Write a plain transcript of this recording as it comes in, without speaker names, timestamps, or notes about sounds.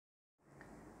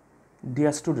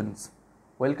Dear students,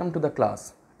 welcome to the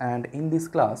class, and in this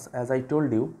class, as I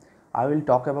told you, I will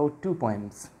talk about two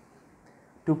poems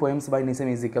by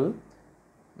Nissim Ezekiel,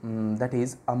 that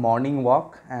is A Morning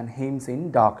Walk and Hymns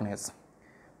in Darkness.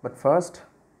 But first,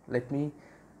 let me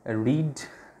read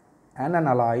and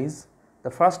analyze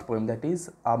the first poem, that is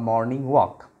A Morning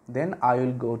Walk. Then I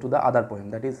will go to the other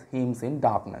poem, that is Hymns in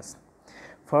Darkness.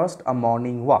 First, A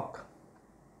Morning Walk.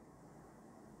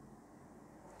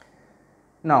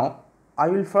 Now, I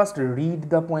will first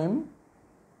read the poem,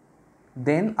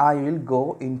 then I will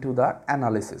go into the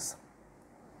analysis.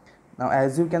 Now,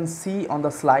 as you can see on the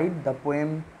slide, the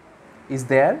poem is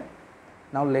there.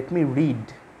 Now, let me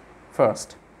read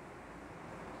first.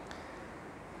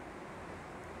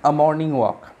 A morning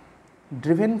walk.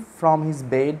 Driven from his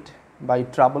bed by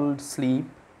troubled sleep,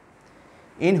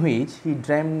 in which he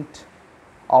dreamt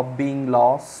of being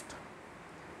lost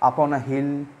upon a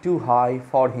hill too high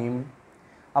for him,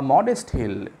 a modest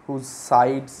hill whose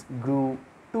sides grew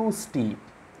too steep.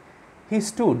 He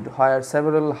stood where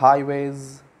several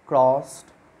highways crossed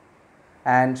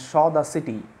and saw the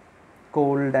city,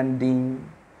 cold and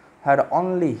dim, where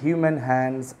only human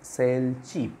hands sail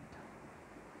cheap.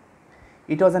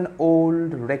 It was an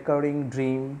old recurring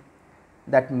dream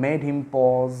that made him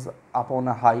pause upon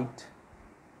a height.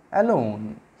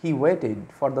 Alone he waited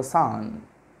for the sun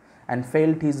and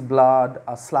felt his blood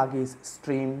a sluggish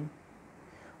stream.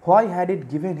 Why had it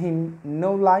given him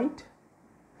no light?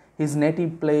 His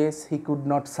native place he could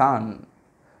not shun,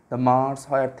 the Mars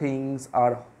where things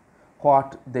are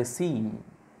what they seem.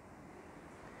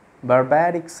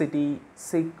 Barbaric city,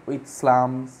 sick with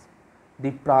slums,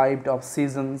 deprived of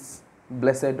seasons,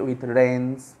 blessed with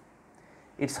rains,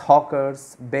 its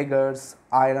hawkers, beggars,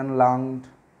 iron-lunged,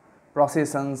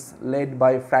 processions led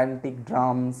by frantic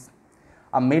drums,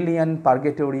 a million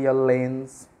purgatorial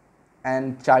lanes,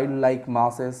 and childlike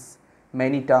masses,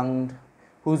 many-tongued,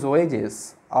 whose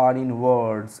wages are in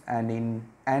words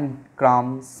and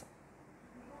crumbs.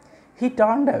 He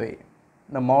turned away.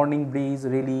 The morning breeze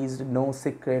released no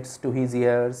secrets to his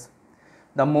ears.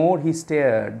 The more he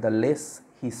stared, the less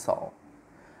he saw.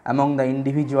 Among the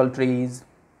individual trees,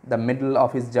 the middle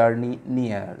of his journey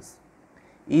nears.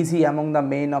 Is he among the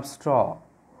men of straw,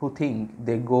 who think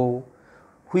they go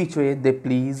which way they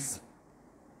please?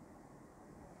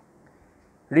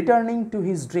 Returning to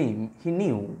his dream, he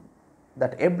knew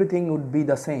that everything would be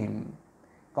the same,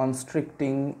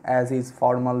 constricting as his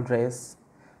formal dress,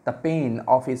 the pain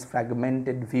of his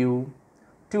fragmented view.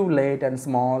 Too late and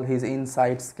small his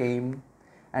insights came,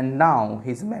 and now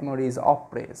his memories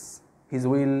oppress. His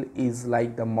will is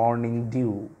like the morning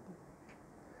dew.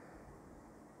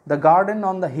 The garden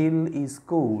on the hill is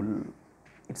cool,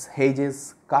 its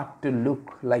hedges cut to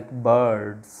look like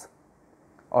birds,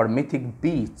 or mythic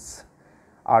beasts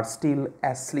are still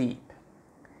asleep.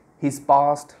 His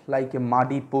past like a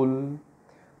muddy pool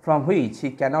from which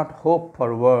he cannot hope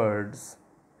for words.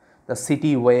 The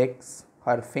city wakes,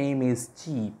 her fame is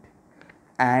cheap,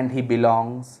 and he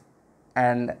belongs,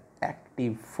 an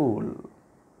active fool.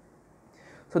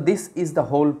 So this is the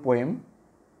whole poem.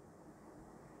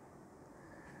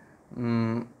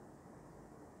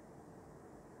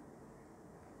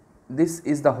 This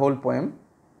is the whole poem,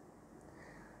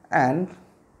 and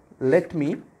let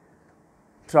me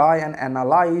try and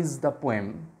analyze the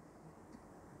poem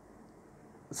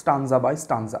stanza by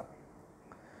stanza.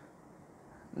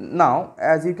 Now,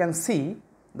 as you can see,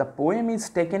 the poem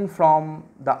is taken from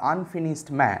The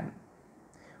Unfinished Man,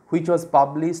 which was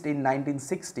published in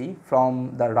 1960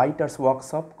 from the Writers'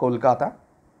 Workshop, Kolkata.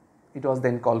 It was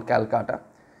then called Calcutta.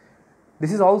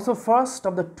 This is also first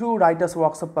of the two Writers'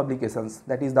 Workshop publications,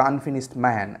 that is The Unfinished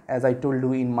Man, as I told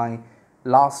you in my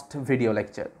last video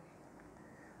lecture,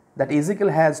 that Ezekiel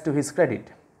has to his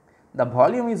credit. The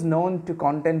volume is known to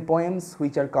contain poems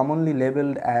which are commonly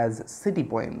labeled as city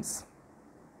poems.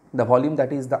 The volume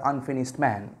that is The Unfinished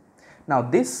Man. Now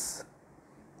this,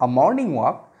 A Morning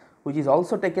Walk, which is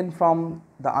also taken from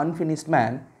The Unfinished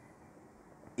Man,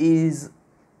 is,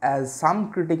 as some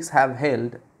critics have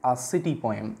held, a city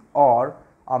poem or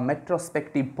a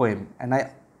metrospective poem,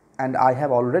 and I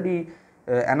have already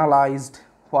analyzed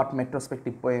what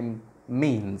metrospective poem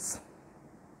means.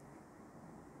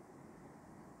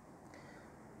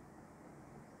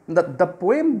 The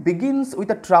poem begins with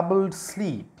a troubled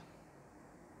sleep,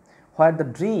 where the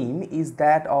dream is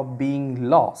that of being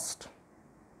lost.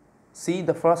 See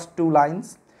the first two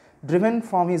lines. Driven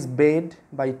from his bed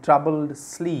by troubled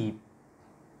sleep,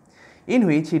 in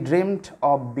which he dreamt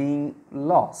of being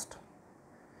lost,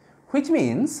 which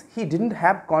means he didn't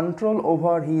have control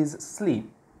over his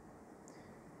sleep.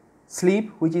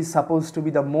 Sleep, which is supposed to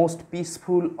be the most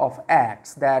peaceful of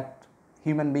acts that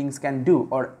human beings can do,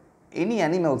 or any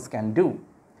animals can do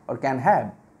or can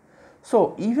have.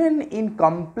 So even in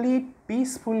complete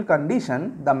peaceful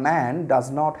condition, the man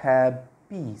does not have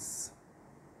peace.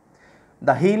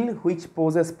 The hill which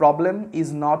poses problem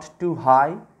is not too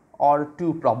high or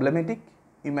too problematic.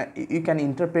 You can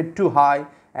interpret too high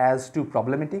as too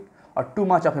problematic or too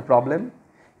much of a problem,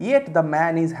 yet the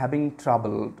man is having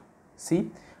trouble.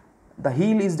 See, the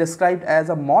hill is described as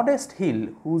a modest hill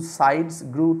whose sides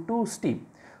grew too steep.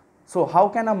 So how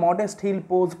can a modest hill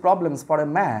pose problems for a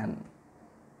man?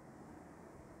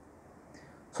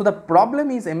 So the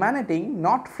problem is emanating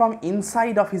not from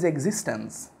inside of his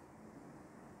existence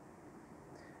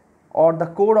or the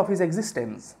core of his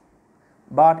existence,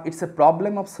 but it's a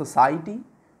problem of society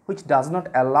which does not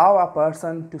allow a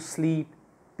person to sleep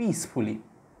peacefully.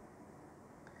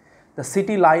 The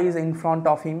city lies in front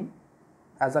of him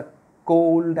as a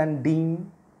cold and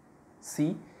dim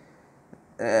sea,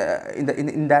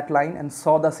 in that line, and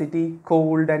saw the city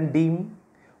cold and dim,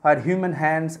 where human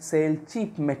hands sell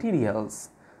cheap materials.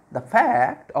 The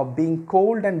fact of being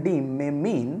cold and dim may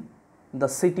mean the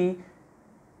city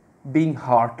being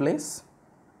heartless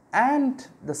and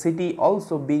the city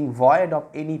also being void of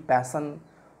any passion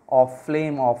or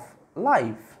flame of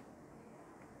life.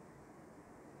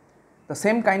 The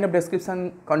same kind of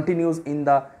description continues in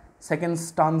the second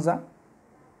stanza,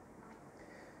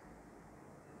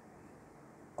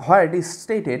 where it is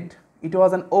stated, "It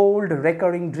was an old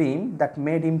recurring dream that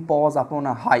made him pause upon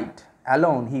a height.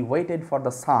 Alone he waited for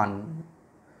the sun."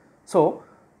 So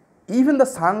even the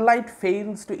sunlight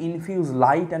fails to infuse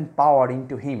light and power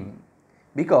into him,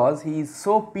 because he is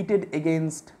so pitted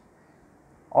against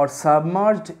or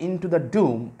submerged into the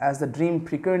doom as the dream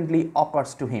frequently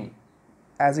occurs to him.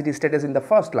 As it is stated in the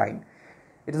first line,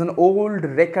 it is an old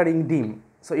recurring dream.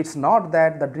 So it's not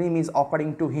that the dream is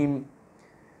occurring to him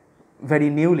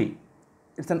very newly.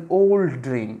 It's an old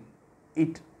dream.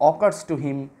 It occurs to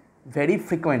him very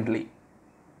frequently.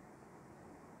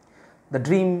 The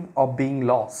dream of being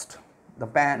lost.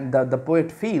 The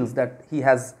poet feels that he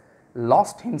has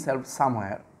lost himself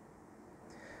somewhere.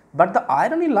 But the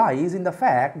irony lies in the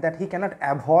fact that he cannot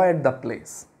avoid the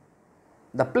place.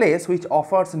 The place which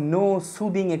offers no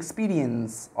soothing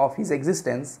experience of his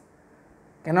existence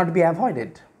cannot be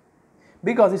avoided,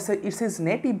 because it's his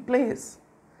native place.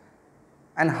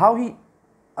 And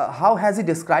how has he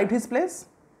described his place?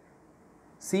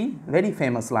 See, very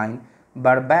famous line,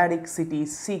 "Barbaric city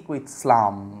seek with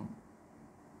slum."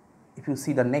 If you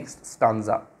see the next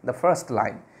stanza, the first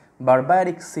line,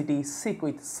 "Barbaric city seek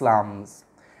with slums,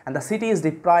 and the city is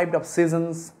deprived of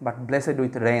seasons but blessed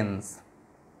with rains."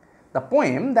 The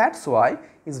poem, that's why,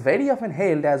 is very often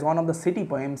hailed as one of the city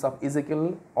poems of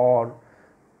Ezekiel, or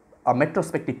a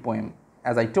metrospective poem,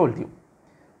 as I told you.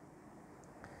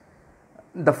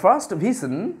 The first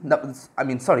vision,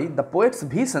 the poet's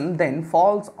vision then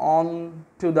falls on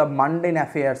to the mundane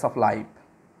affairs of life.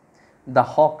 The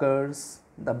hawkers,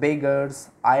 the beggars,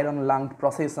 iron-lunged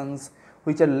processions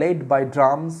which are led by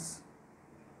drums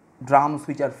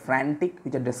which are frantic,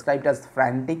 which are described as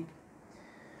frantic,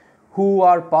 who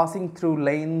are passing through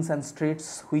lanes and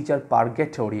streets which are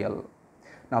purgatorial.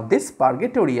 Now this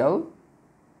purgatorial,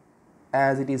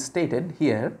 as it is stated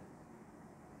here,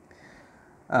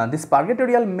 this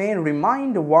purgatorial may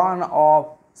remind one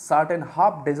of certain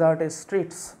half-deserted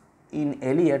streets in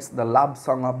Eliot's The Love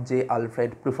Song of J.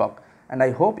 Alfred Prufrock. And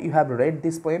I hope you have read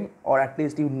this poem, or at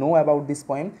least you know about this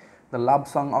poem, The Love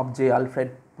Song of J.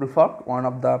 Alfred Prufrock, one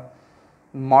of the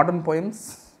modern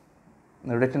poems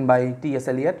written by T.S.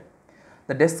 Eliot.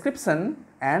 The description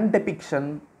and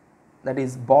depiction, that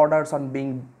is borders on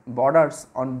being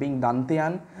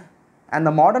Dantean, and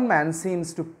the modern man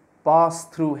seems to pass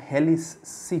through hellish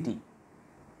city.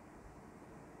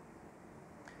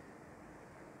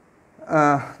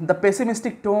 The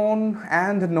pessimistic tone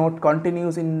and note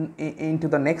continues into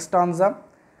the next stanza,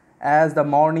 as the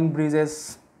morning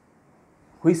breezes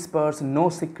whispers no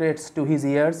secrets to his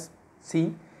ears.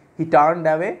 See, he turned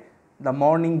away, the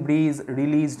morning breeze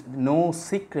released no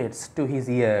secrets to his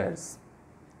ears.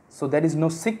 So there is no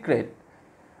secret,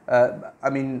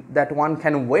 that one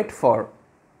can wait for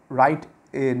right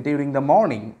during the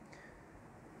morning.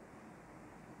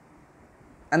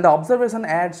 And the observation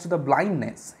adds to the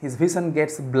blindness. His vision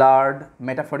gets blurred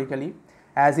metaphorically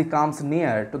as he comes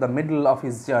near to the middle of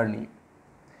his journey.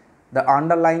 The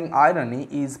underlying irony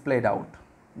is played out.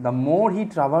 The more he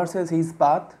traverses his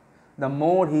path, the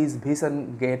more his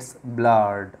vision gets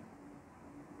blurred.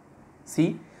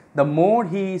 See, the more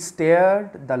he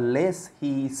stared, the less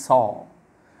he saw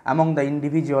among the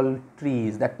individual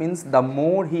trees. That means the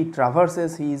more he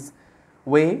traverses his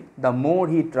way, the more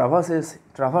he traverses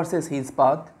his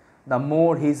path, the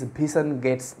more his vision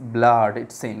gets blurred,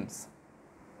 it seems.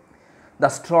 The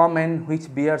straw man,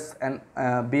 which bears an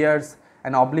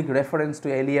oblique reference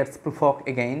to Eliot's Prufrock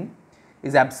again,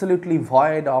 is absolutely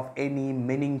void of any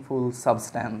meaningful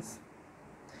substance.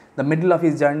 The middle of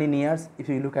his journey nears, if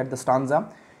you look at the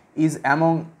stanza, is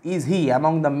he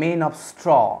among the men of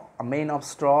straw. A men of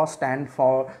straw stand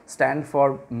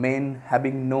for men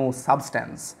having no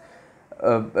substance,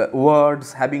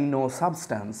 words having no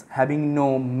substance, having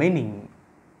no meaning,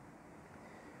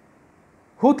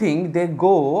 who think they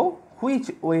go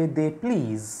which way they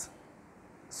please.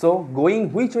 So,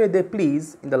 going which way they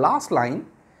please in the last line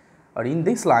or in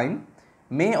this line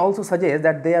may also suggest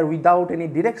that they are without any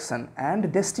direction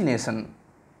and destination.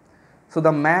 So,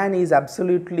 the man is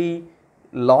absolutely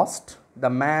lost. The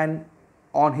man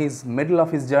on his middle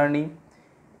of his journey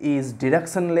is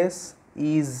directionless,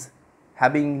 is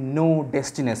having no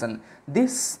destination.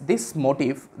 This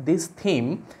motif, this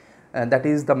theme, that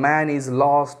is, the man is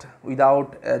lost,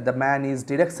 without the man is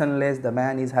directionless, the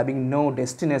man is having no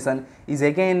destination, is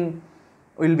again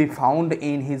will be found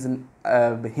in his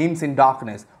hymns in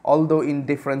darkness, although in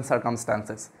different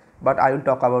circumstances, but I will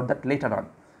talk about that later on.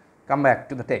 Come back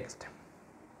to the text.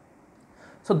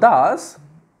 So, thus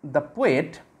the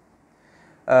poet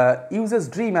uses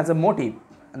dream as a motive,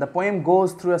 and the poem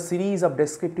goes through a series of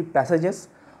descriptive passages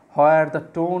where the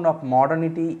tone of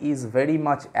modernity is very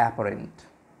much apparent.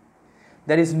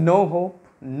 There is no hope,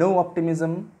 no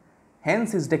optimism,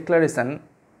 hence his declaration,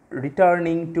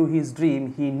 returning to his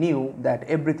dream, he knew that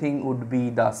everything would be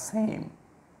the same.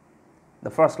 The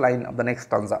first line of the next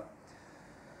stanza.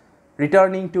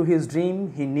 Returning to his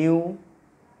dream, he knew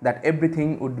that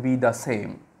everything would be the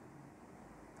same.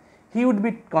 He would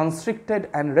be constricted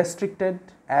and restricted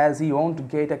as he won't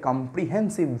get a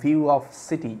comprehensive view of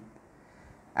city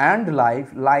and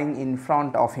life lying in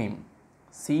front of him.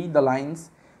 See the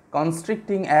lines.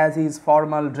 Constricting as his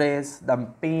formal dress, the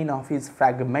pain of his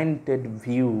fragmented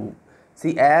view.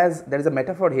 See, as there is a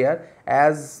metaphor here,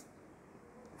 as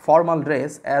formal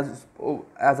dress, as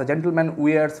a gentleman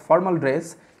wears formal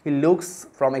dress, he looks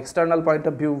from external point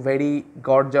of view very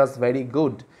gorgeous, very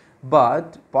good,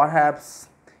 but perhaps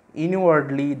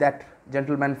inwardly that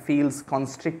gentleman feels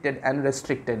constricted and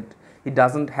restricted. He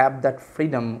doesn't have that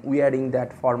freedom wearing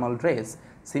that formal dress.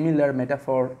 Similar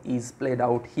metaphor is played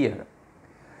out here.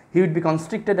 He would be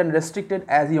constricted and restricted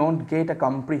as he won't get a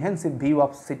comprehensive view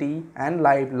of city and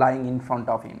life lying in front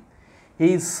of him.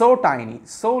 He is so tiny,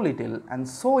 so little and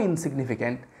so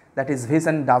insignificant that his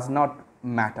vision does not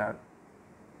matter.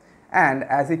 And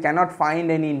as he cannot find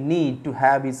any need to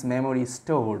have his memory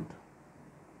stored.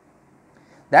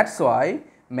 That's why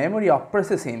memory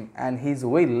oppresses him, and his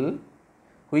will,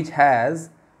 which has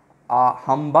a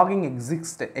humbugging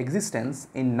existence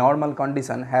in normal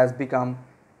condition, has become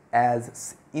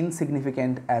as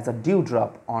insignificant as a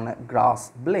dewdrop on a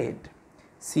grass blade.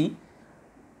 See,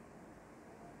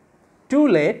 too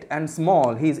late and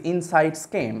small his insights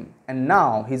came, and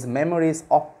now his memories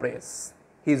oppress.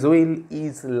 His will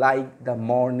is like the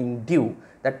morning dew.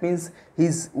 That means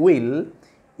his will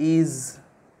is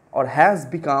or has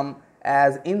become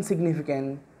as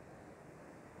insignificant,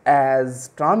 as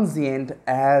transient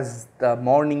as the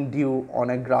morning dew on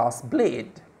a grass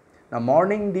blade. Now,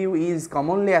 morning dew is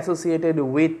commonly associated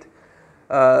with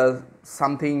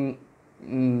something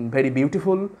very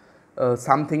beautiful,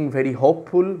 something very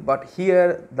hopeful, but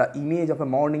here the image of a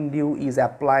morning dew is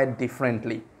applied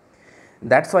differently.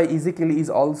 That's why Ezekiel is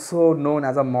also known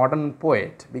as a modern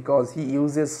poet, because he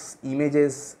uses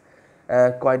images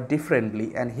quite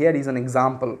differently, and here is an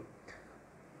example.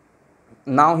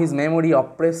 Now his memories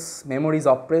oppress, memories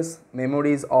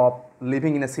of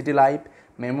living in a city life,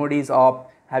 memories of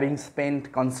having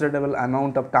spent considerable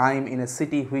amount of time in a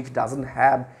city which doesn't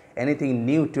have anything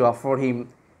new to offer him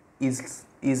is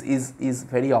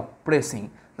very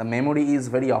oppressing. The memory is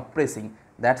very oppressing.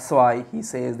 That's why he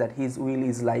says that his will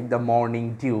is like the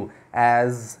morning dew,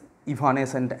 as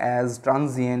evanescent, as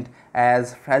transient,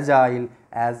 as fragile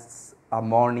as a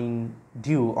morning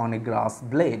dew on a grass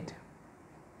blade.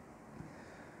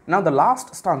 Now the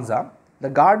last stanza, the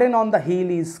garden on the hill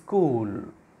is cool.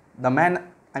 The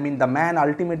man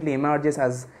ultimately emerges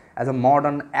as a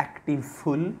modern active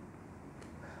fool,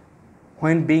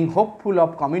 when being hopeful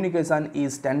of communication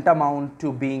is tantamount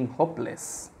to being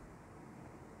hopeless.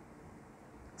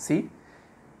 See,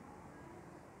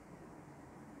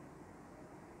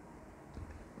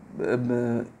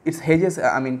 its hedges,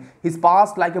 his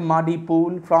past like a muddy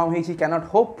pool from which he cannot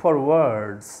hope for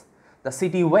words. The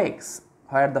city wakes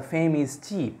where the fame is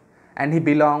cheap, and he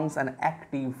belongs an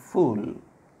active fool.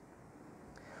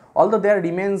 Although there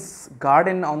remains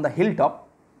garden on the hilltop,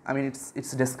 I mean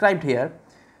it's described here,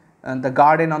 and the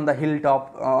garden on the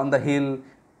hilltop, on the hill,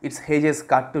 its hedges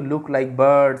cut to look like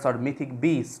birds or mythic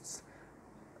beasts.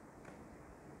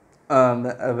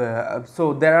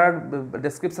 So there are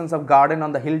descriptions of garden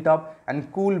on the hilltop,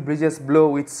 and cool breezes blow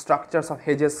with structures of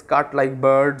hedges cut like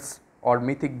birds or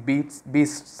mythic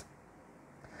beasts.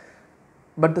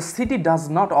 But the city does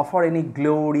not offer any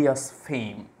glorious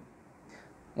fame.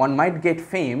 One might get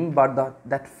fame, but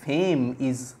that fame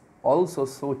is also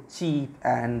so cheap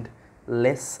and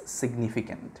less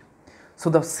significant. So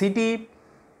the city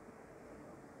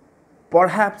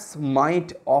perhaps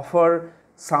might offer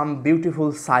some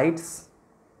beautiful sights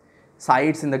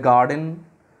in the garden,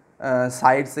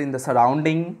 sights in the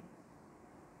surrounding,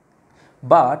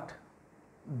 but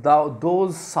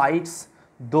those sights,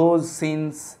 those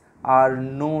scenes are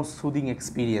no soothing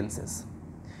experiences,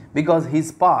 because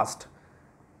his past,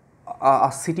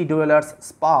 a city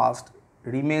dweller's past,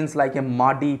 remains like a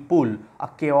muddy pool, a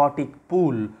chaotic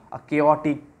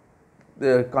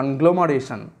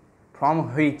conglomeration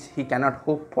from which he cannot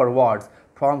hope forwards,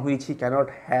 from which he cannot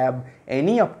have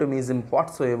any optimism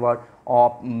whatsoever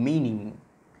of meaning.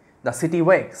 The city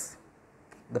wakes,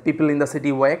 the people in the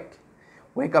city wake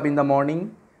up in the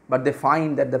morning, but they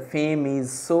find that the fame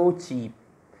is so cheap.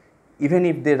 Even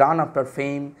if they run after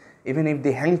fame, even if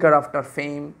they hanker after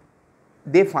fame,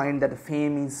 they find that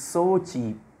fame is so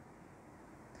cheap,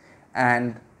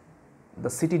 and the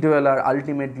city dweller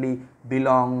ultimately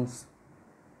belongs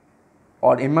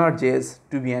or emerges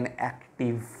to be an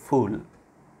active fool.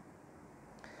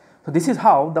 So this is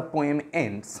how the poem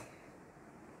ends.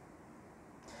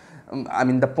 I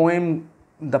mean, the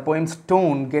poem's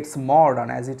tone gets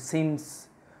modern as it seems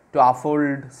to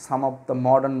unfold some of the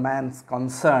modern man's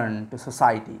concern to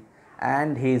society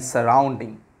and his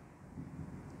surrounding.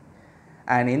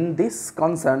 And in this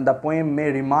concern, the poem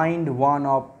may remind one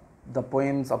of the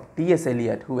poems of T.S.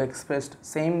 Eliot, who expressed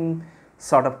same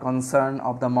sort of concern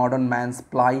of the modern man's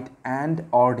plight and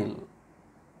ordeal.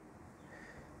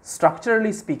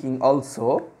 Structurally speaking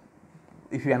also,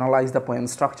 if you analyze the poem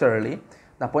structurally,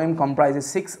 the poem comprises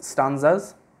 6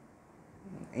 stanzas.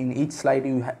 In each slide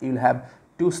you will have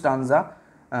 2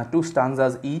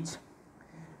 stanzas each,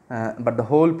 but the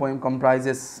whole poem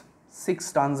comprises 6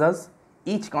 stanzas,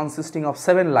 each consisting of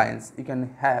 7 lines. You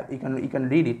can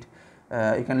read it,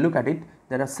 you can look at it.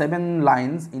 There are 7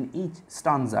 lines in each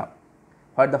stanza,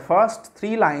 where the first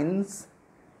 3 lines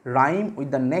rhyme with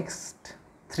the next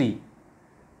 3.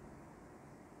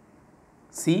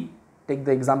 See, take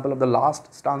the example of the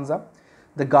last stanza.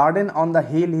 The garden on the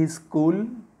hill is cool,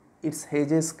 its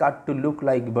hedges cut to look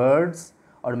like birds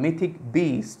or mythic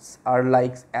beasts are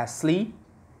like asleep.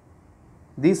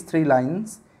 These 3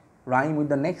 lines rhyme with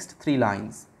the next 3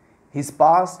 lines. His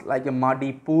past like a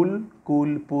muddy pool,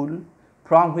 cool pool,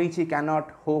 from which he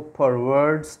cannot hope for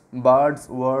words.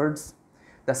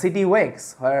 The city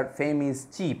wakes, where fame is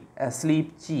cheap,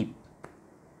 asleep cheap.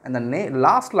 And the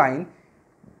last line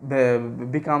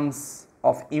becomes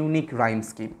of unique rhyme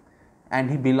scheme, and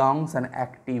he belongs an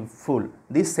active fool.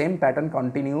 This same pattern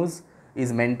continues,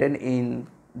 is maintained in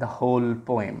the whole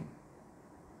poem.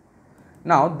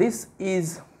 Now this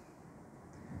is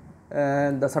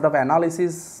the sort of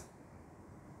analysis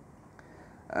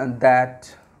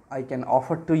that I can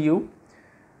offer to you.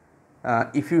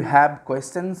 If you have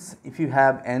questions, if you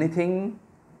have anything,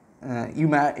 you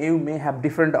may have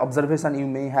different observation, you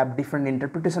may have different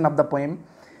interpretation of the poem.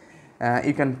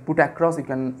 You can put across, you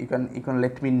can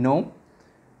let me know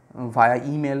via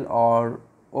email or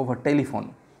over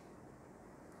telephone.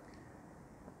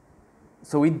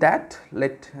 So with that,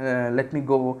 let me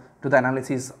go to the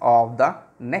analysis of the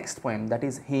next poem, that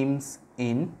is Hymns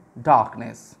in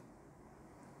Darkness.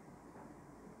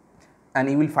 And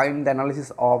you will find the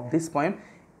analysis of this poem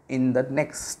in the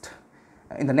next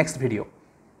video.